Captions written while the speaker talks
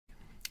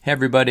Hey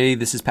everybody,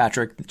 this is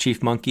Patrick, the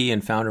Chief Monkey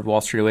and founder of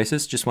Wall Street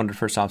Oasis. Just wanted to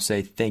first off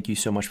say thank you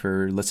so much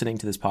for listening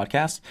to this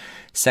podcast.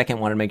 Second,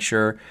 want to make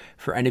sure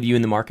for any of you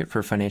in the market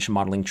for financial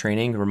modeling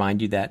training,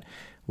 remind you that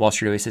Wall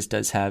Street Oasis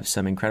does have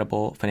some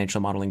incredible financial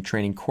modeling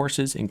training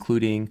courses,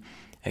 including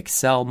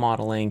Excel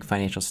modeling,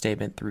 financial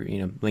statement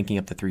through, linking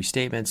up the three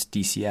statements,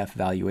 DCF,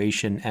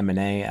 valuation,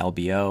 M&A,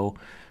 LBO,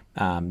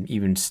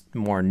 even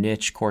more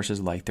niche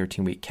courses like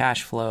 13-week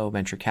cash flow,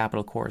 venture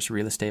capital course,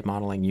 real estate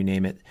modeling, you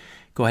name it.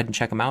 Go ahead and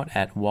check them out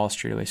at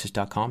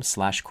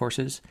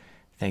wallstreetoasis.com/courses.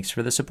 Thanks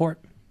for the support.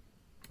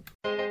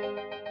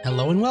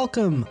 Hello and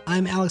welcome.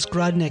 I'm Alex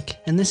Grodnick,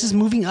 and this is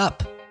Moving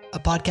Up, a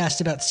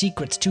podcast about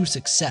secrets to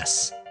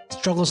success,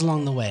 struggles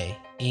along the way,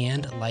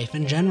 and life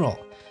in general.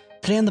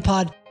 Today on the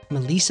pod,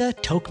 Melissa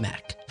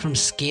Tokmak from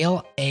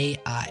Scale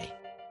AI.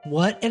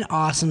 What an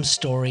awesome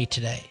story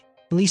today.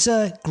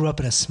 Melissa grew up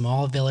in a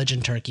small village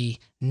in Turkey,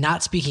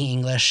 not speaking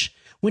English,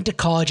 went to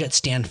college at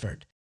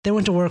Stanford, then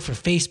went to work for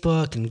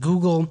Facebook and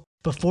Google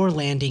before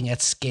landing at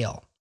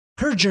Scale.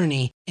 Her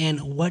journey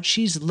and what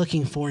she's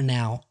looking for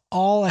now,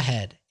 all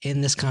ahead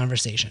in this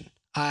conversation.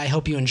 I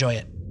hope you enjoy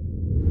it.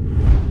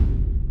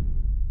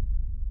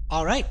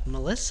 All right,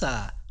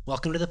 Melissa,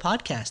 welcome to the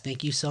podcast.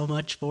 Thank you so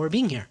much for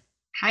being here.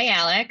 Hi,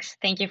 Alex.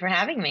 Thank you for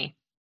having me.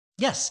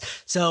 Yes.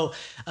 So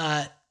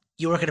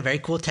you work at a very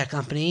cool tech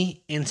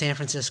company in San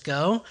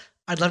Francisco.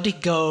 I'd love to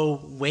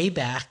go way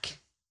back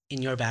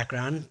in your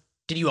background.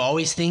 Did you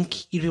always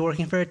think you'd be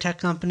working for a tech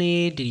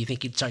company? Did you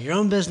think you'd start your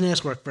own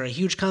business, work for a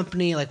huge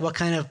company? Like, what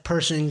kind of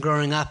person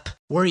growing up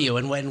were you,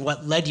 and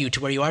what led you to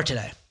where you are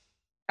today?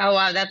 Oh,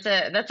 wow. That's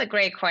a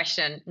great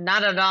question.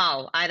 Not at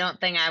all. I don't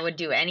think I would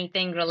do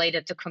anything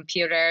related to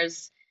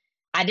computers.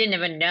 I didn't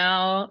even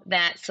know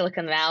that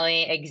Silicon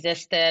Valley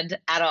existed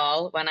at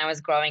all when I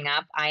was growing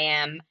up. I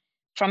am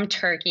from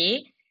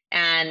Turkey,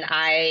 and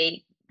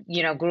I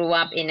grew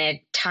up in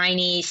a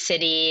tiny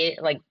city,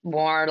 like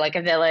more like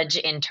a village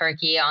in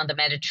Turkey on the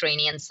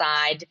Mediterranean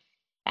side.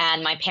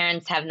 And my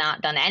parents have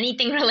not done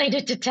anything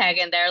related to tech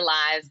in their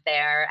lives.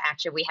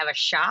 We have a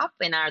shop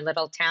in our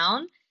little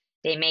town.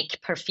 They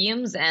make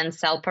perfumes and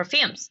sell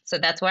perfumes. So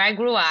that's where I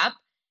grew up.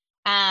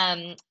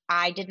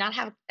 I did not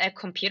have a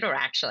computer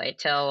actually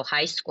till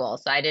high school.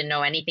 So I didn't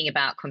know anything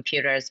about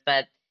computers.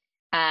 But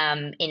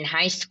in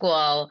high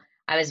school,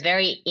 I was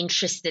very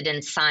interested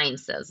in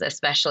sciences,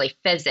 especially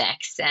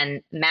physics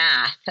and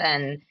math.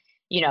 And,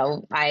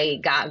 I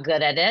got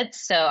good at it.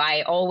 So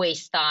I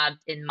always thought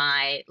in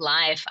my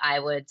life I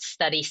would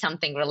study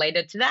something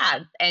related to that,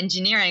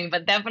 engineering,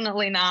 but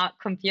definitely not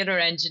computer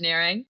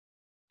engineering.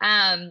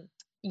 And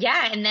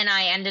then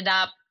I ended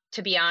up,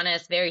 to be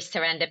honest, very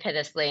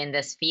serendipitously in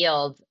this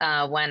field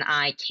when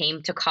I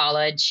came to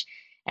college.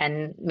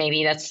 And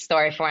maybe that's a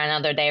story for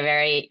another day,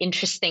 very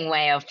interesting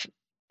way of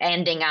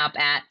ending up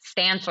at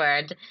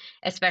Stanford,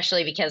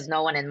 especially because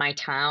no one in my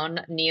town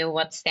knew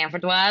what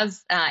Stanford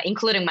was,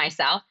 including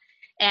myself.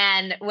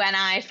 And when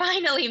I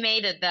finally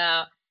made it,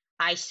 though,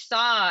 I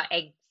saw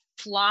a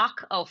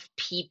flock of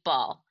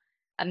people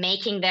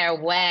making their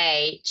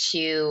way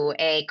to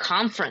a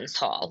conference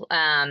hall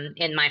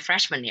in my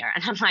freshman year.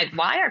 And I'm like,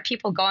 why are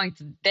people going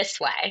this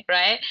way,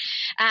 right?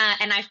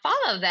 And I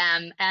followed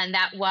them, and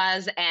that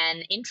was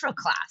an intro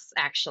class,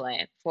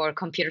 actually, for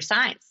computer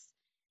science.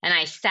 And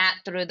I sat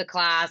through the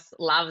class,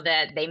 loved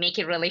it. They make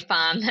it really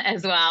fun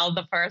as well,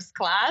 the first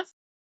class,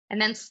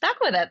 and then stuck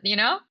with it,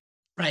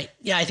 Right.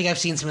 Yeah, I think I've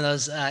seen some of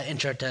those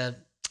intro to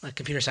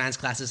computer science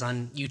classes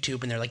on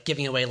YouTube, and they're like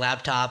giving away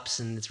laptops,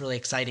 and it's really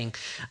exciting.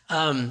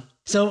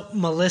 So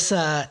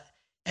Melissa,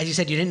 as you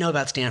said, you didn't know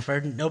about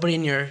Stanford. Nobody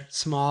in your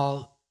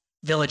small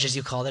village, as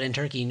you called it in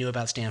Turkey, knew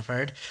about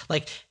Stanford.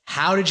 Like,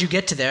 how did you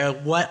get to there?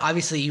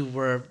 Obviously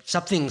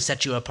something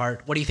set you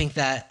apart. What do you think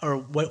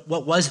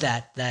what was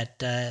that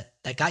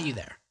got you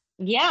there?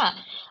 Yeah.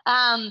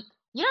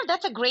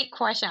 That's a great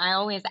question. I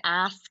always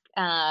ask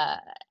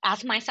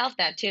myself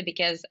that too,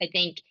 because I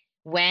think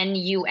when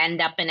you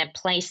end up in a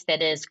place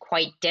that is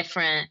quite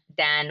different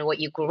than what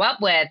you grew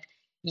up with,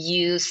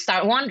 you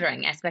start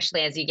wondering, especially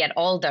as you get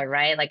older,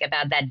 right? Like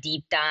about that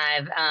deep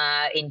dive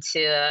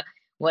into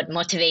what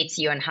motivates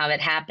you and how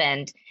it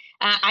happened.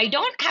 I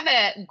don't have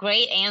a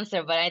great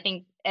answer, but I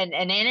think an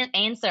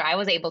answer I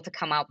was able to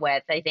come up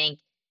with, I think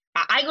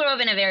I grew up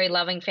in a very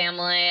loving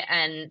family,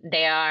 and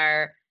they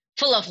are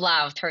full of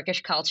love.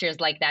 Turkish culture is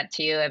like that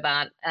too,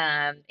 about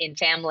in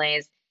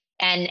families.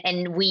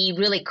 And we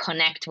really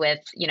connect with,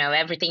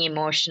 everything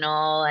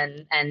emotional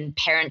and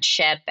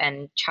parentship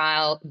and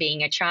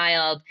being a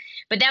child.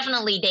 But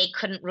definitely they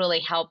couldn't really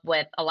help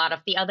with a lot of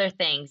the other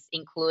things,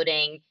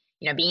 including,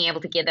 being able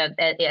to give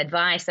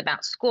advice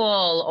about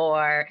school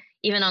or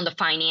even on the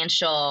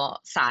financial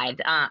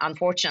side,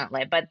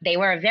 unfortunately. But they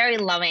are a very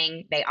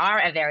loving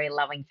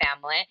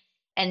family.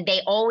 And they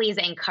always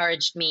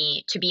encouraged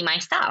me to be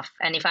myself.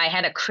 And if I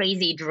had a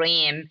crazy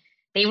dream,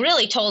 they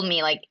really told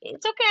me, like,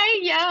 it's okay.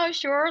 Yeah,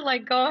 sure.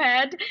 Like, go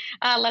ahead.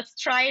 Let's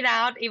try it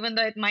out. Even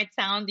though it might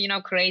sound,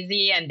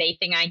 crazy and they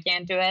think I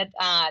can't do it.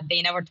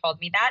 They never told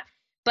me that.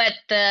 But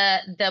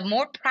the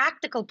more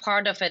practical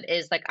part of it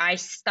is, like, I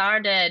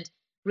started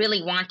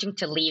really wanting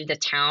to leave the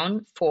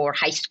town for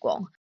high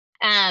school.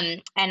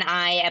 And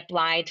I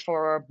applied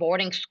for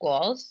boarding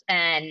schools.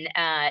 And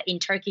in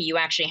Turkey, you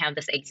actually have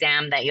this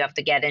exam that you have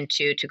to get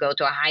into to go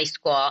to a high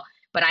school.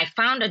 But I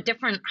found a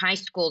different high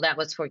school that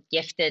was for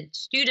gifted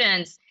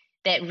students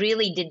that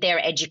really did their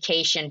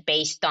education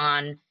based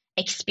on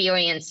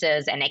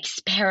experiences and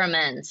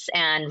experiments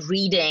and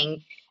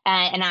reading.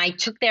 And I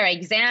took their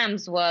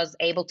exams, was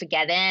able to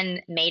get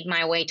in, made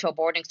my way to a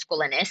boarding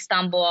school in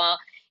Istanbul.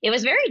 It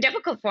was very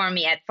difficult for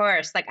me at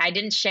first. Like I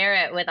didn't share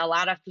it with a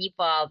lot of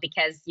people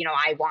because,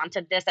 I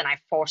wanted this and I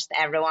forced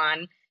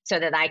everyone so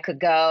that I could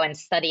go and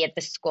study at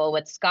the school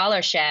with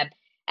scholarship.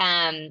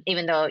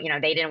 Even though,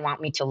 they didn't want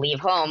me to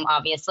leave home,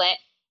 obviously.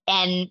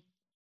 And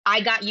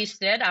I got used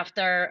to it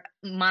after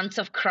months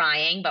of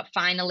crying, but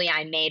finally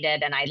I made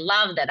it and I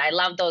loved it. I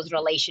loved those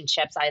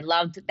relationships. I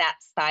loved that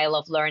style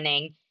of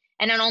learning.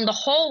 And then on the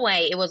whole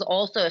way, it was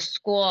also a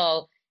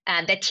school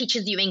that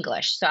teaches you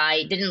English. So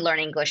I didn't learn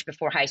English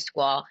before high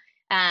school.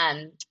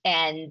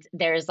 And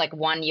there's like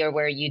 1 year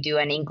where you do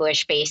an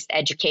English-based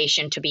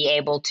education to be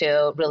able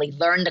to really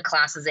learn the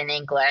classes in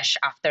English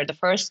after the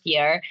first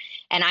year.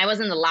 And I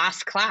was in the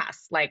last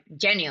class, like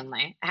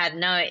genuinely, I had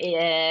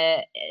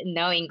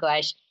no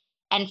English.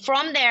 And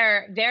from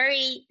there,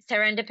 very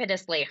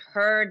serendipitously,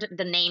 heard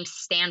the name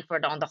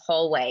Stanford on the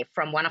hallway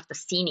from one of the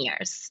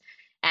seniors.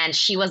 And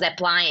she was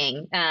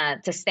applying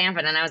to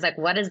Stanford. And I was like,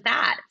 what is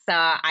that? So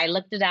I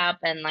looked it up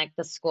in like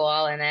the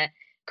school and a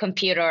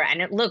computer,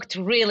 and it looked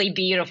really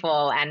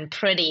beautiful and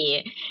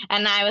pretty.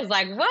 And I was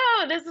like,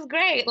 whoa, this is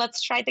great.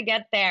 Let's try to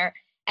get there.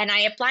 And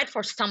I applied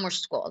for summer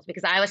schools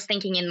because I was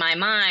thinking in my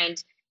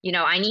mind,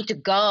 I need to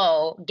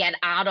go get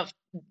out of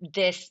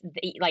this,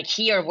 like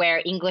here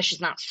where English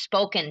is not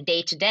spoken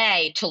day to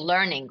day, to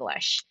learn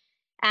English.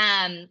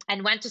 And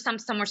went to some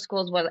summer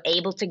schools, was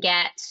able to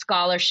get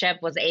scholarship,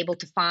 was able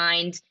to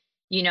find,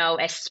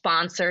 a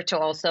sponsor to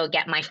also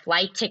get my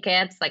flight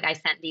tickets. Like I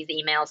sent these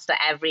emails to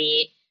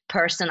every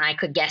person I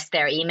could guess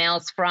their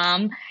emails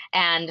from.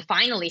 And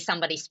finally,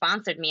 somebody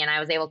sponsored me and I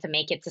was able to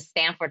make it to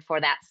Stanford for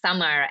that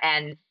summer.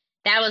 And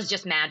that was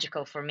just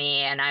magical for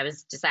me. And I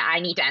was just like, I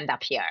need to end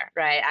up here,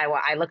 right?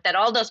 I looked at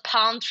all those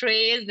palm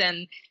trees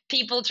and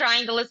people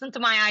trying to listen to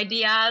my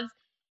ideas.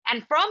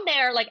 And from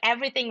there, like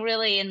everything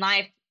really in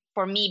life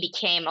for me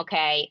became,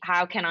 okay,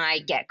 how can I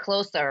get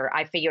closer?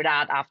 I figured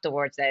out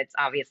afterwards that it's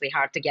obviously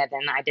hard to get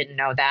in. I didn't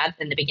know that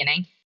in the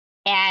beginning.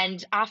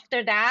 And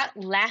after that,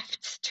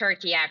 left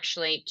Turkey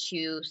actually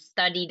to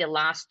study the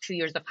last 2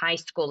 years of high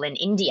school in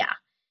India,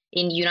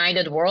 in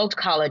United World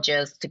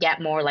Colleges, to get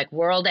more like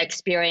world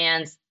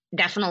experience,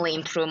 definitely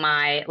improve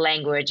my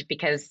language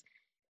because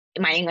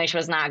my English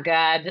was not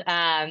good.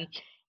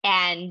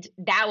 And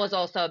that was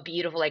also a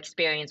beautiful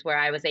experience where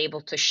I was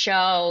able to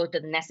show the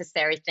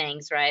necessary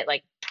things, right?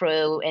 Like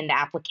prove in the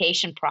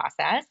application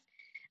process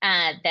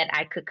that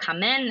I could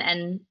come in.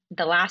 And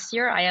the last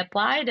year I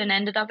applied and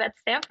ended up at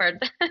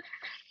Stanford.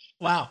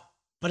 Wow.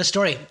 What a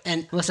story.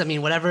 And listen, I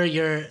mean, whatever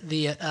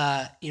the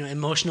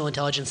emotional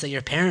intelligence that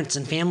your parents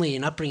and family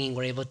and upbringing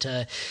were able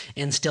to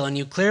instill in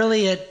you,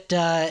 clearly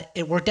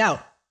it worked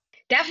out.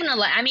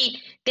 Definitely. I mean,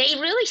 they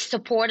really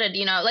supported,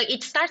 like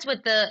it starts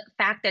with the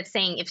fact that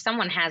saying if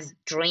someone has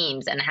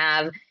dreams and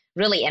have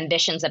really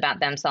ambitions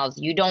about themselves,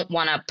 you don't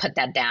want to put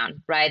that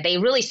down, right? They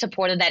really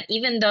supported that,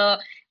 even though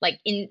like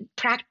in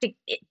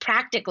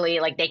practically,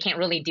 like they can't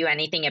really do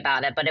anything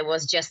about it, but it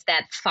was just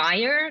that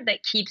fire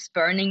that keeps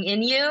burning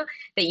in you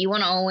that you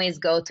want to always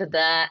go to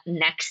the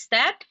next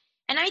step.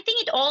 And I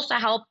think it also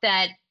helped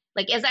that,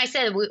 like, as I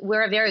said,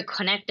 we're a very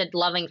connected,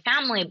 loving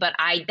family, but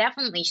I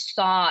definitely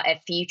saw a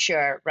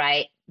future,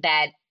 right,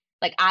 that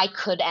like I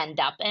could end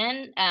up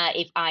in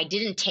if I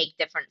didn't take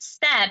different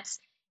steps.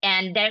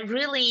 And that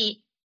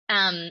really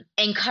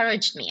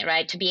encouraged me,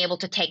 right, to be able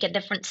to take a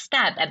different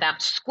step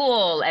about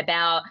school,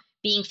 about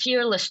being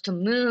fearless to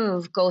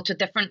move, go to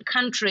different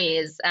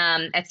countries,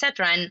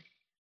 etc.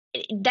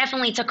 And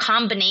definitely it's a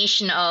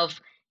combination of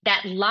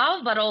that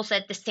love, but also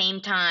at the same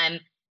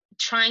time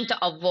trying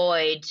to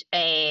avoid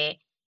a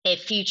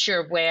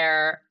future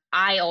where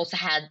I also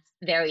had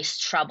various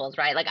troubles,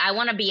 right? Like I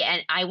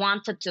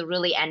wanted to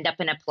really end up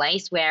in a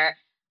place where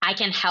I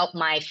can help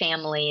my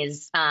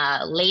family's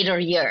later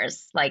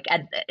years, like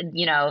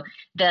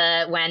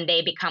when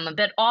they become a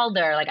bit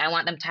older. Like I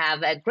want them to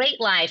have a great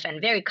life and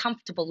very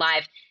comfortable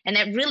life, and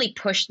that really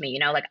pushed me.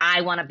 Like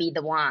I want to be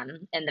the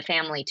one in the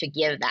family to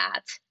give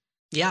that.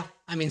 Yeah,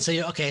 I mean, so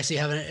you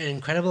have an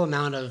incredible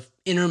amount of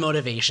inner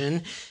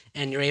motivation,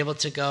 and you're able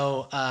to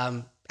go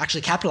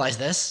actually capitalize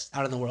this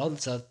out in the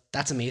world. So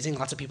that's amazing.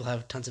 Lots of people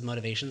have tons of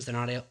motivations. They're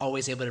not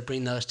always able to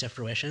bring those to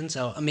fruition.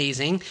 So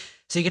amazing.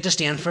 So you get to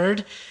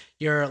Stanford,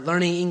 you're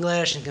learning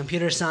English and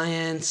computer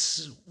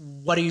science.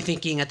 What are you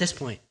thinking at this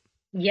point?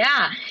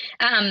 Yeah.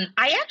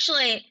 I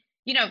actually,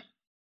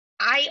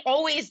 I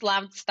always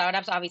loved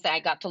startups. Obviously,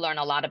 I got to learn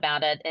a lot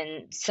about it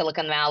in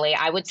Silicon Valley.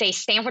 I would say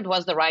Stanford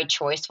was the right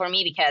choice for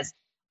me because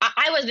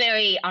I was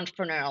very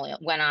entrepreneurial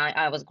when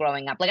I was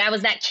growing up. Like I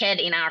was that kid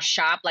in our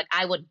shop. Like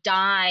I would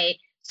die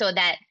so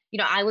that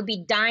I would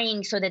be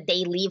dying so that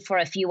they leave for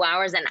a few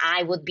hours and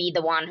I would be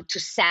the one to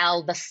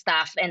sell the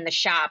stuff in the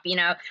shop.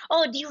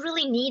 Oh, do you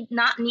really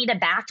not need a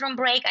bathroom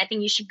break? I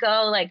think you should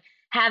go like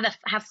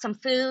have some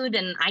food,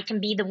 and I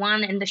can be the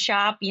one in the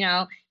shop,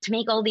 to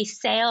make all these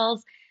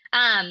sales.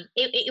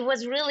 It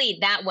was really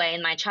that way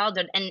in my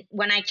childhood. And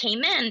when I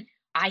came in,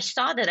 I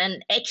saw that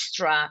an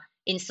extra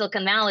in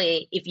Silicon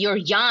Valley, if you're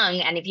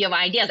young and if you have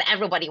ideas,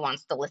 everybody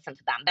wants to listen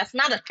to them. That's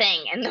not a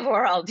thing in the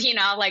world,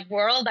 like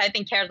world, I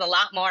think cares a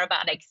lot more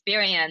about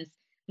experience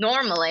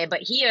normally,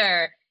 but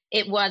here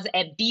it was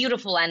a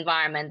beautiful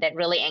environment that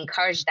really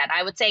encouraged that.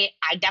 I would say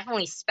I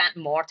definitely spent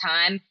more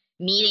time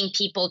meeting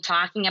people,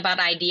 talking about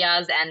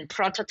ideas and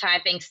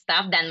prototyping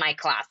stuff than my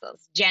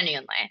classes,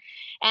 genuinely.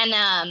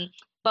 And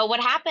but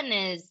what happened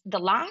is the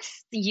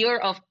last year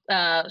of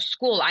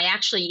school, I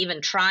actually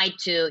even tried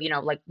to,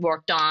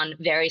 worked on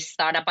various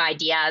startup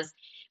ideas.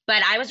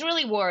 But I was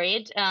really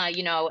worried,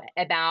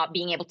 about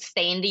being able to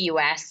stay in the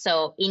US.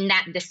 So in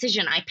that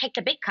decision, I picked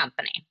a big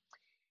company.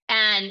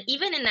 And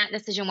even in that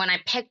decision, when I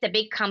picked a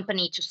big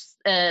company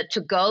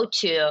to go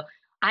to,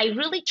 I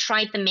really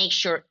tried to make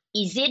sure,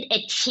 is it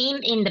a team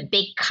in the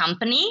big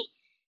company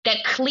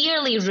that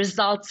clearly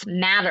results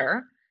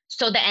matter?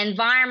 So the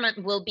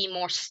environment will be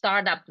more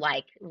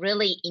startup-like,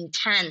 really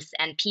intense,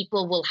 and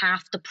people will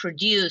have to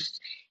produce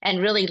and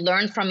really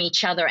learn from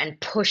each other and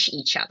push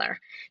each other.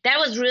 That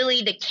was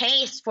really the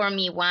case for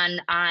me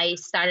when I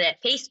started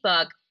at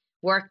Facebook,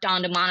 worked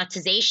on the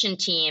monetization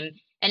team,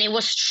 and it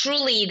was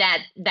truly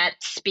that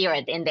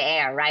spirit in the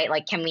air, right?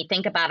 Like, can we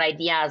think about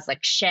ideas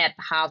like Ship,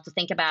 how to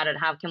think about it?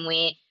 How can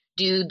we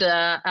do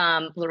the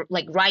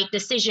right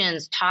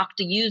decisions, talk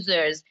to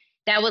users?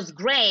 That was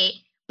great.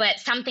 But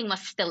something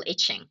was still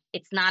itching.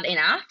 It's not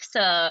enough.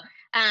 So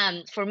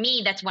for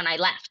me, that's when I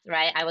left,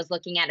 right? I was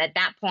looking at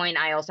that point,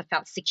 I also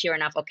felt secure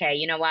enough. Okay,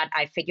 you know what?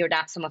 I figured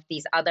out some of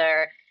these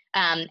other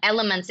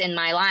elements in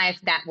my life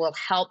that will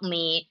help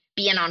me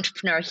be an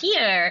entrepreneur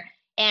here,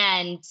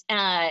 and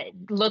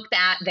looked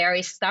at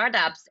various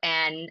startups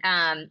and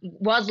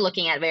was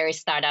looking at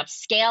various startups.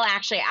 Scale,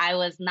 actually, I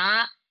was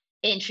not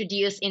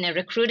introduced in a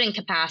recruiting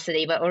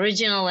capacity, but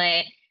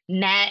originally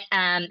met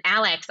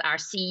Alex, our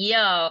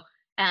CEO,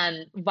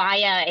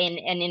 via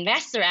an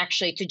investor,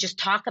 actually, to just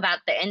talk about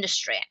the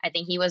industry. I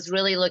think he was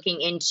really looking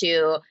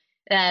into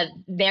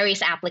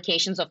various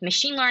applications of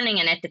machine learning.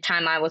 And at the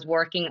time, I was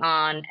working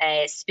on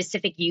a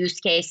specific use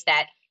case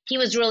that he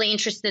was really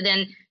interested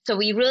in. So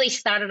we really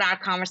started our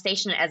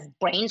conversation as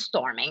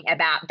brainstorming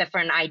about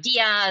different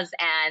ideas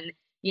and,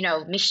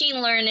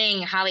 machine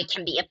learning, how it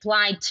can be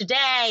applied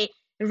today.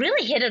 It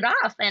really hit it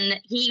off.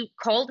 And he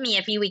called me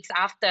a few weeks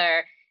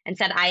after and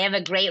said, I have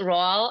a great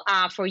role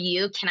for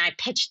you. Can I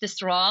pitch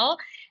this role?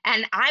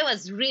 And I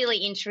was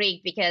really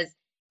intrigued because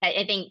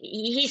I think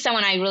he's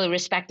someone I really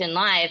respect in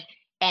life.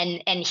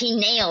 And he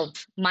nailed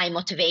my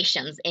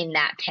motivations in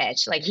that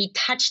pitch. Like, he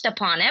touched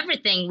upon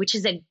everything, which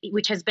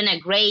has been a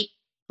great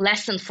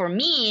lesson for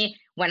me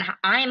when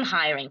I'm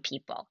hiring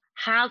people.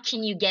 How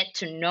can you get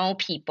to know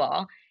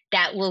people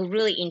that will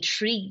really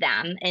intrigue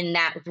them in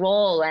that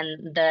role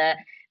and the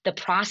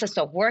process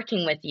of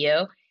working with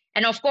you?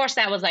 And of course,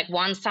 that was like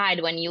one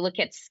side. When you look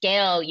at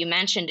Scale, you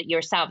mentioned it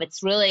yourself,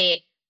 it's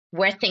really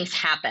where things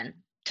happen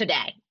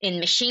today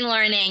in machine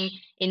learning,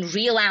 in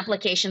real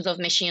applications of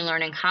machine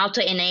learning, how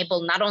to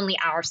enable not only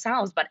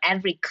ourselves, but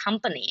every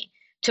company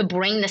to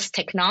bring this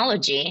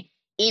technology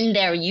in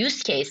their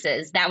use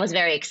cases. That was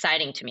very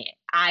exciting to me.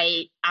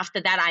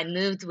 After that, I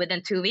moved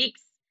within 2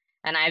 weeks,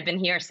 and I've been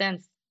here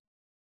since.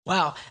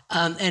 Wow.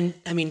 And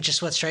I mean,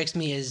 just what strikes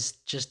me is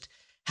just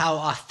how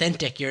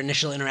authentic your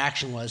initial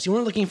interaction was. You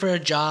weren't looking for a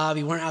job.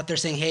 You weren't out there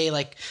saying, hey,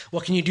 like,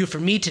 what can you do for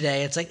me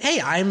today? It's like,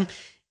 hey, I'm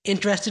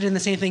interested in the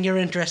same thing you're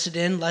interested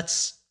in.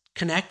 Let's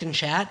connect and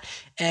chat.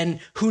 And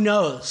who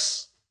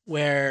knows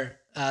where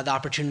the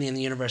opportunity in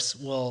the universe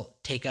will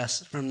take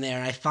us from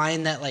there. I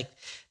find that like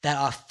that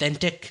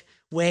authentic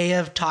way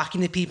of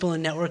talking to people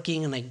and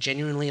networking and like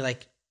genuinely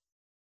like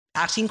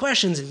asking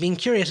questions and being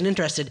curious and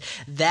interested,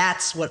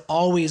 that's what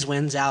always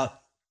wins out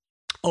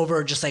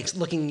over just like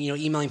looking,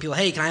 emailing people,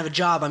 hey, can I have a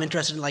job? I'm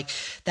interested in like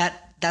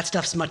that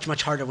stuff's much,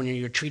 much harder when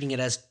you're treating it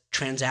as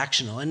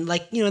transactional. And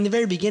like, in the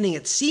very beginning,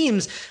 it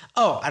seems,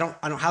 I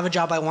don't have a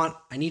job I want.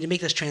 I need to make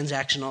this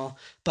transactional,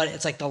 but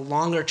it's like the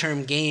longer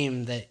term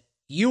game that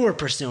you were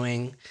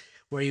pursuing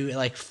where you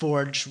like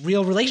forge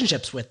real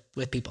relationships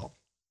with people.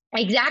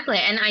 Exactly.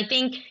 And I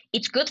think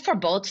it's good for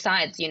both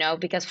sides,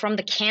 because from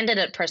the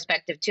candidate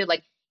perspective too,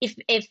 like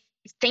if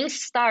things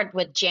start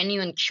with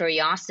genuine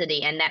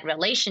curiosity and that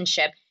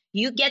relationship,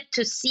 you get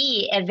to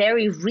see a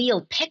very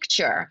real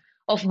picture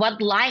of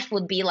what life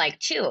would be like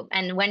too.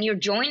 And when you're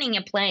joining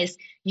a place,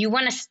 you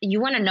want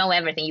to know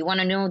everything. You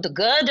want to know the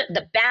good,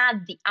 the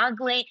bad, the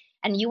ugly,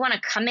 and you want to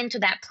come into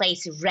that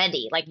place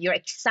ready. Like, you're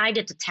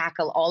excited to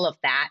tackle all of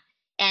that.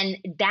 And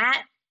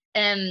that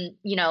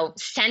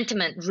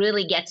sentiment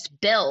really gets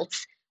built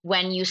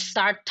when you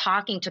start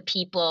talking to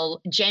people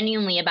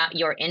genuinely about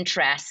your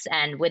interests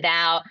and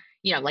without,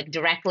 like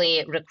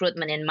directly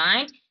recruitment in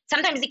mind.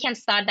 sometimes it can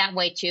start that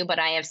way too, but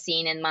I have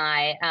seen in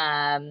my,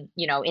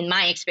 in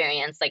my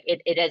experience, like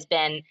it has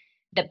been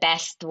the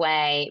best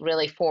way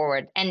really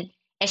forward. And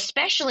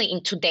especially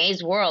in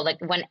today's world, like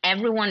when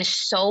everyone is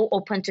so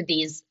open to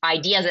these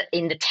ideas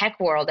in the tech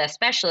world,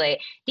 especially,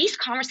 these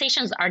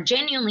conversations are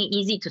genuinely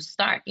easy to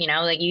start.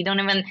 Like you don't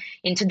even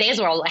in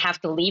today's world have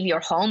to leave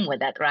your home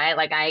with it, right?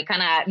 Like I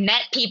kind of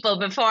met people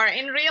before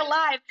in real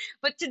life,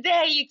 but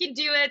today you can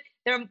do it.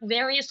 There are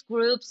various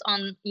groups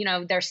on,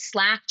 there's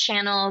Slack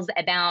channels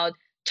about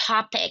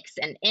topics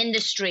and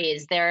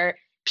industries. There are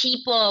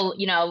people,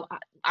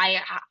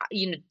 I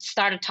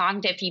started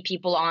talking to a few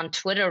people on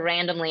Twitter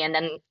randomly and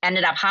then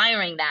ended up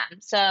hiring them.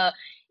 So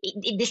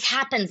this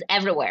happens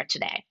everywhere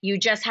today. You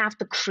just have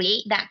to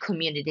create that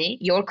community,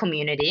 your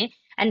community,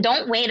 and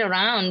don't wait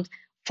around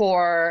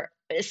for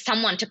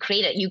someone to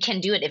create it. You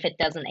can do it if it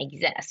doesn't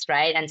exist,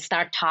 right? And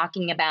start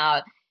talking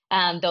about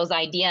those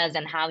ideas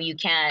and how you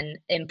can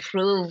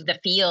improve the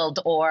field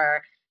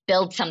or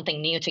build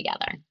something new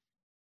together.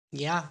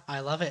 Yeah,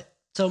 I love it.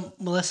 So,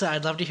 Melissa,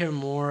 I'd love to hear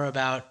more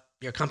about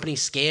your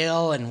company's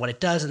scale and what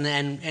it does,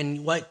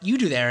 and what you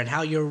do there and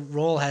how your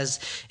role has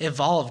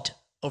evolved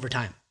over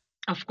time.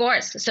 Of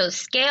course. So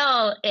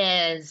Scale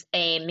is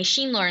a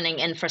machine learning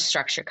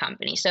infrastructure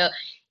company. So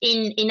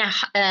in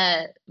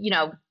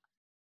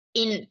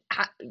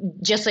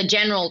just a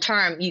general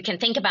term, you can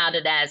think about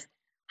it as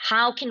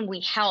how can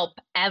we help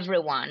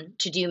everyone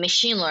to do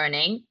machine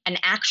learning and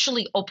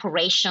actually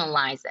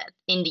operationalize it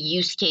in the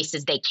use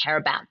cases they care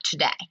about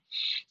today.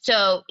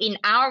 So in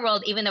our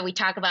world, even though we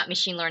talk about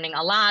machine learning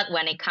a lot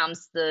when it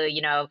comes to,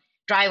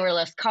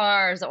 driverless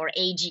cars or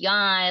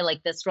AGI,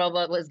 like this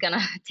robot was going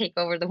to take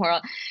over the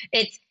world,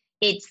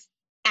 it's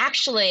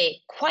actually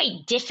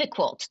quite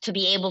difficult to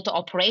be able to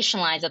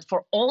operationalize it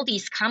for all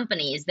these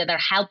companies that are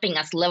helping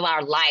us live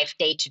our life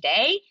day to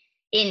day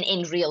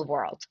in real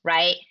world,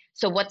 right?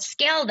 So what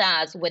Scale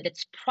does with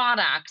its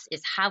products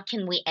is how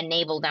can we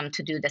enable them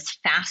to do this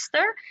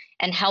faster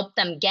and help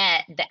them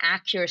get the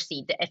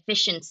accuracy, the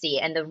efficiency,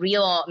 and the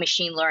real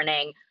machine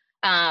learning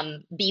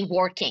be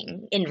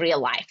working in real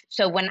life.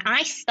 So when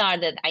I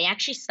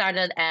actually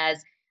started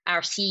as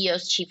our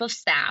CEO's chief of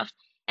staff.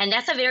 And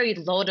that's a very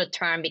loaded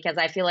term because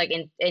I feel like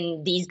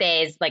in these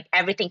days, like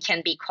everything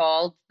can be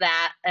called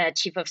that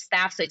chief of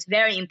staff. So it's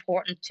very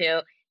important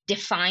to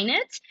define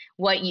it,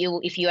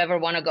 if you ever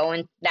want to go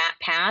in that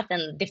path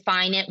and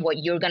define it, what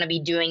you're going to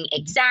be doing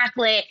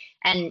exactly,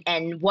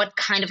 and what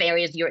kind of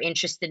areas you're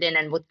interested in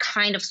and what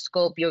kind of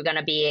scope you're going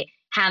to be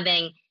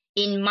having.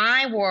 In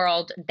my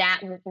world,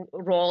 that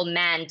role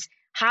meant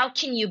how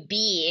can you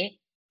be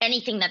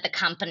anything that the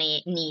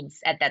company needs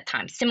at that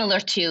time, similar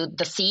to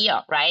the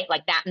CEO, right?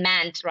 Like that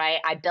meant, right,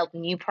 I built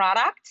new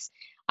products.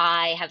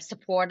 I have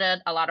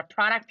supported a lot of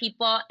product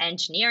people,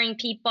 engineering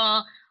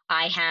people.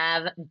 I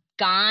have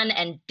gone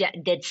and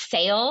did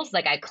sales,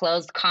 like I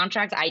closed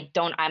contracts.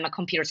 I'm a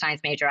computer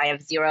science major. I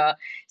have zero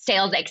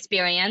sales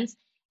experience.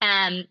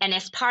 And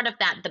as part of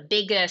that, the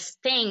biggest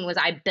thing was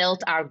I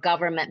built our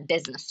government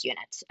business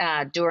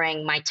unit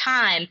during my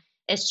time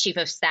as chief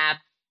of staff.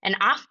 And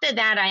after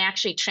that, I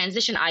actually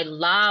transitioned. I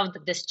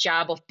loved this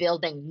job of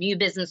building new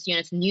business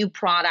units, new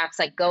products,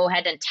 like go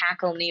ahead and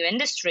tackle new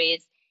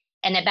industries.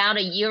 And about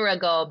a year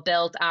ago,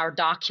 built our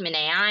Document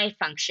AI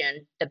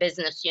function, the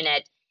business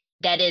unit,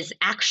 that is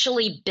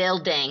actually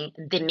building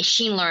the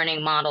machine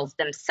learning models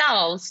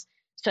themselves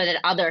so that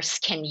others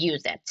can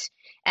use it.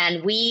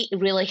 And we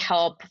really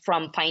help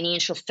from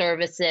financial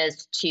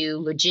services to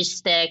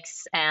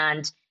logistics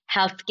and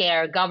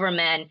healthcare,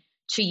 government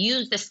to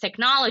use this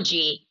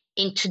technology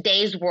in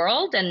today's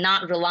world and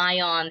not rely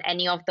on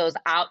any of those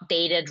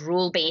outdated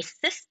rule-based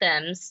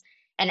systems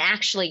and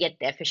actually get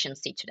the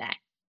efficiency today.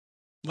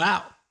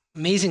 Wow.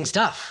 Amazing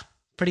stuff.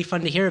 Pretty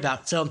fun to hear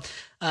about. So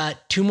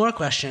 2 more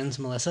questions,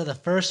 Melissa. The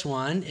first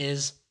one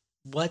is,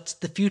 what's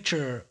the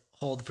future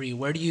hold for you?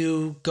 Where do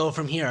you go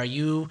from here? Are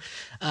you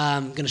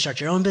going to start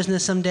your own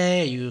business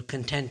someday? Are you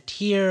content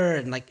here?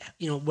 And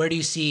where do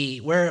you see,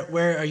 where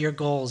are your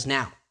goals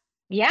now?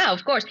 Yeah,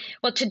 of course.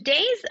 Well,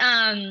 today's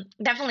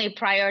definitely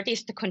priority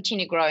is to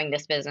continue growing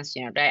this business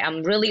unit, right?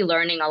 I'm really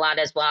learning a lot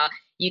as well.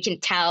 You can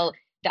tell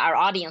that our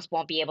audience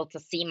won't be able to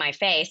see my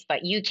face,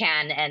 but you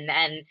can.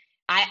 And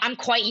I'm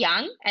quite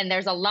young, and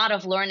there's a lot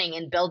of learning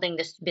in building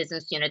this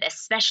business unit,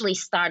 especially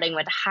starting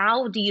with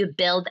how do you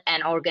build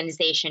an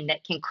organization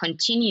that can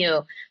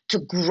continue to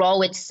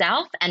grow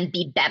itself and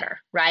be better,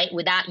 right?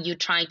 Without you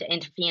trying to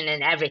intervene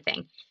in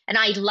everything. And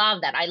I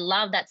love that. I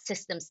love that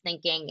systems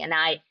thinking, and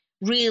I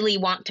really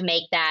want to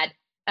make that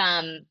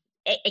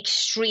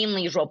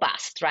extremely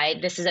robust, right?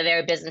 This is a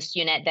very business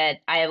unit that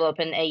I have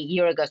opened a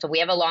year ago, so we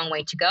have a long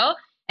way to go.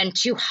 And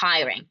 2,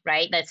 hiring,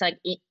 right? That's like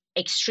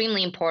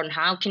extremely important.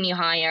 How can you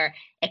hire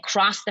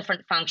across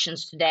different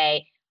functions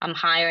today? I'm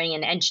hiring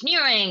in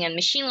engineering and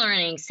machine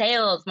learning,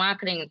 sales,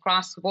 marketing,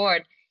 across the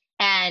board.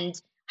 And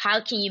how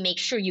can you make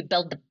sure you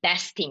build the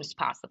best teams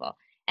possible?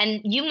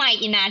 And you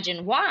might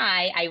imagine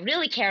why I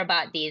really care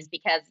about these,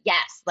 because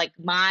yes, like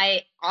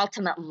my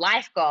ultimate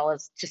life goal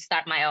is to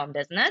start my own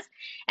business.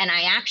 And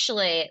I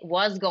actually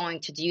was going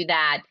to do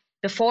that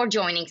before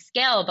joining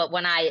Scale, but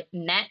when I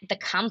met the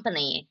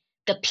company,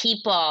 the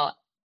people,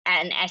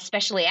 and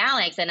especially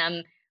Alex, and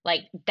I'm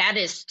like, that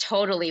is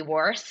totally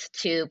worth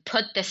to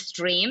put the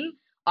stream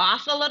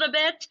off a little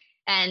bit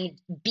and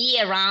be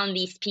around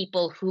these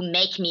people who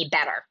make me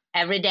better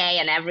every day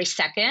and every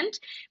second.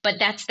 But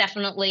that's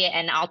definitely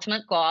an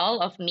ultimate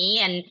goal of me.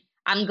 And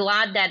I'm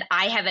glad that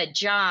I have a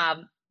job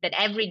that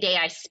every day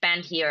I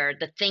spend here,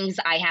 the things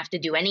I have to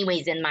do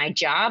anyways in my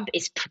job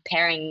is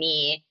preparing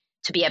me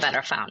to be a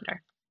better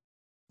founder.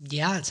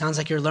 Yeah, it sounds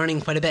like you're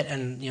learning quite a bit.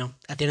 And,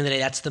 at the end of the day,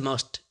 that's the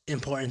most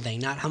important thing,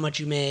 not how much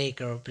you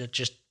make, or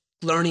just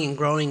learning and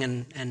growing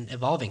and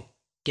evolving,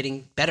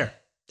 getting better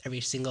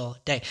every single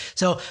day.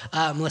 So,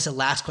 Melissa,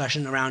 last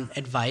question around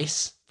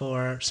advice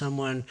for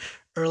someone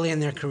early in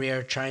their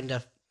career trying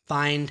to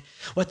find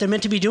what they're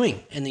meant to be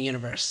doing in the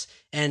universe.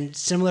 And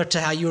similar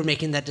to how you were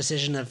making that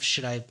decision of,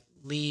 should I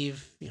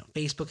leave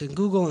Facebook and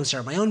Google and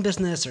start my own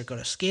business or go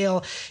to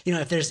Scale,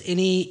 if there's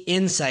any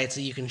insights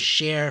that you can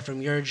share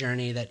from your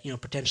journey that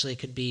potentially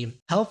could be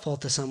helpful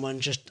to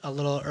someone just a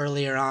little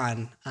earlier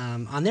on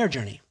their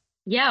journey.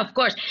 Yeah, of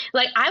course.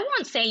 Like, I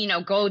won't say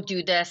go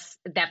do this,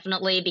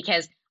 definitely,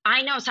 because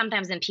I know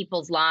sometimes in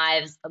people's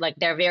lives, like,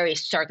 there are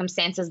various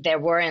circumstances there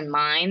were in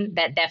mine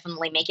that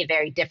definitely make it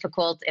very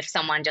difficult if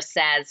someone just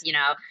says,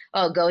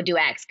 oh, go do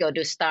X, go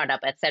do startup,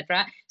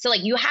 etc. So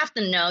like, you have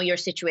to know your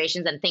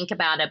situations and think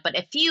about it. But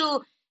if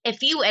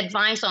you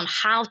advise on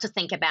how to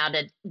think about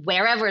it,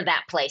 wherever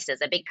that place is,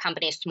 a big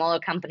company, a smaller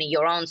company,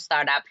 your own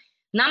startup,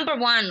 number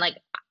one, like,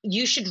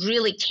 you should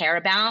really care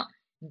about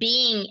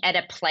being at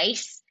a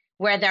place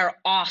where there are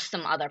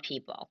awesome other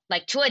people,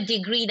 like, to a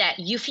degree that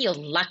you feel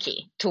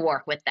lucky to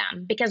work with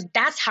them, because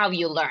that's how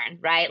you learn,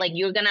 right? Like,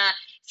 you're going to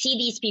see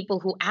these people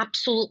who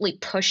absolutely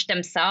push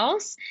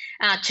themselves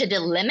to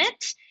the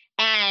limit,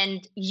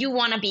 and you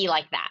want to be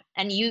like that.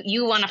 And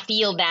you want to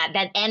feel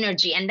that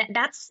energy. And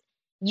that's,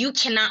 you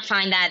cannot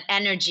find that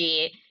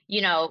energy,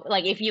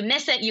 like, if you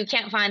miss it, you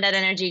can't find that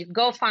energy.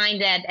 Go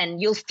find it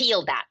and you'll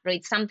feel that,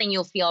 right? Something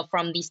you'll feel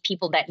from these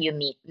people that you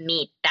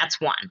meet.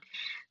 That's one.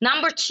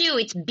 Number two,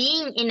 it's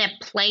being in a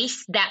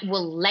place that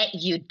will let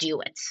you do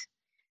it,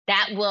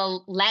 that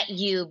will let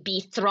you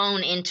be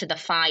thrown into the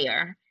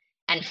fire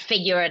and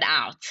figure it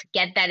out,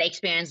 get that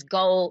experience,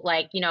 go,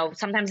 like,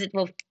 sometimes it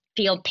will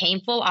feel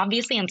painful,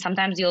 obviously, and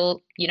sometimes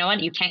you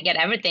can't get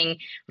everything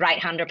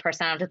right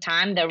 100% of the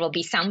time. There will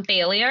be some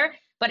failure,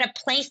 but a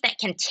place that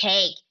can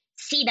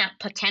see that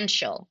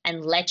potential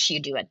and let you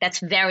do it. That's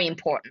very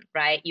important,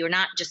 right? You're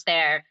not just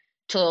there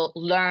to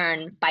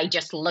learn by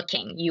just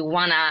looking. You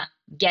want to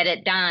get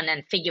it done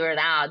and figure it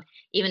out,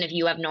 even if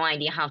you have no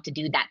idea how to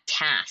do that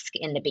task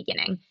in the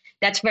beginning.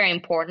 That's very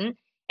important.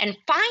 And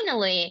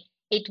finally,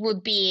 it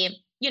would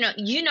be,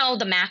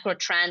 the macro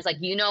trends, like,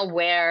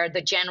 where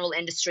the general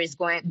industry is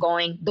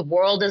going, the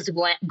world is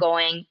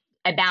going,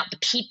 about the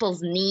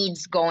people's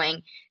needs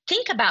going.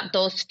 Think about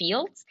those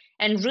fields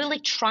and really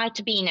try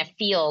to be in a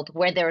field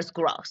where there's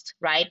growth,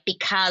 right?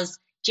 Because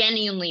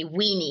genuinely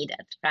we need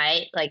it,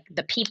 right? Like,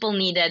 the people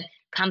need it,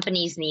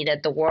 companies need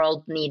it, the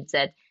world needs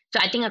it. So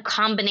I think a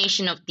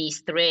combination of these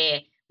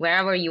three,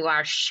 wherever you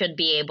are, should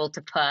be able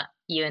to put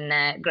you in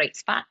a great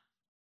spot.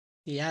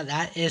 Yeah,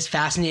 that is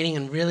fascinating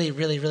and really,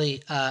 really,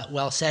 really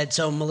well said.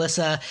 So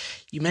Melissa,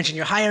 you mentioned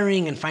you're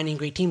hiring and finding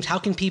great teams. How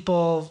can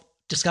people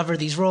discover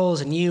these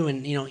roles and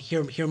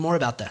hear more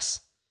about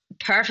this?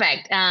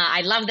 Perfect.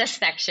 I love this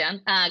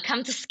section.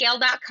 Come to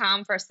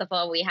scale.com. First of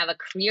all, we have a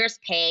careers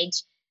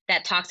page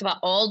that talks about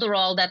all the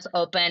role that's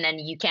open,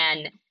 and you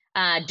can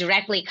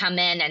directly come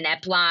in and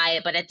apply.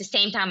 But at the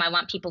same time, I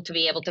want people to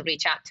be able to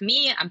reach out to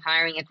me. I'm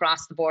hiring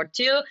across the board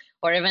too,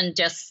 or even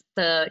just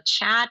the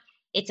chat.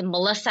 It's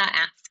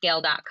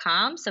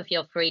melissa@scale.com. So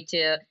feel free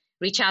to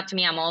reach out to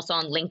me. I'm also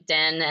on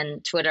LinkedIn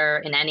and Twitter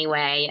in any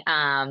way.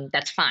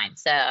 That's fine.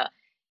 So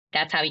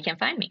that's how you can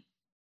find me.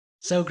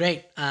 So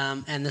great.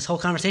 And this whole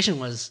conversation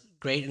was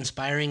great,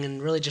 inspiring,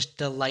 and really just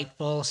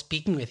delightful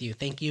speaking with you.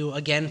 Thank you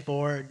again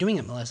for doing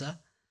it, Melissa.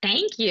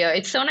 Thank you.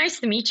 It's so nice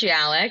to meet you,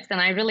 Alex.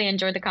 And I really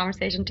enjoyed the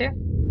conversation too.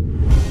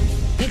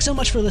 Thanks so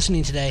much for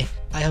listening today.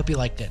 I hope you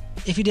liked it.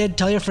 If you did,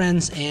 tell your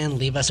friends and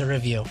leave us a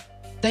review.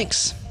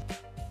 Thanks.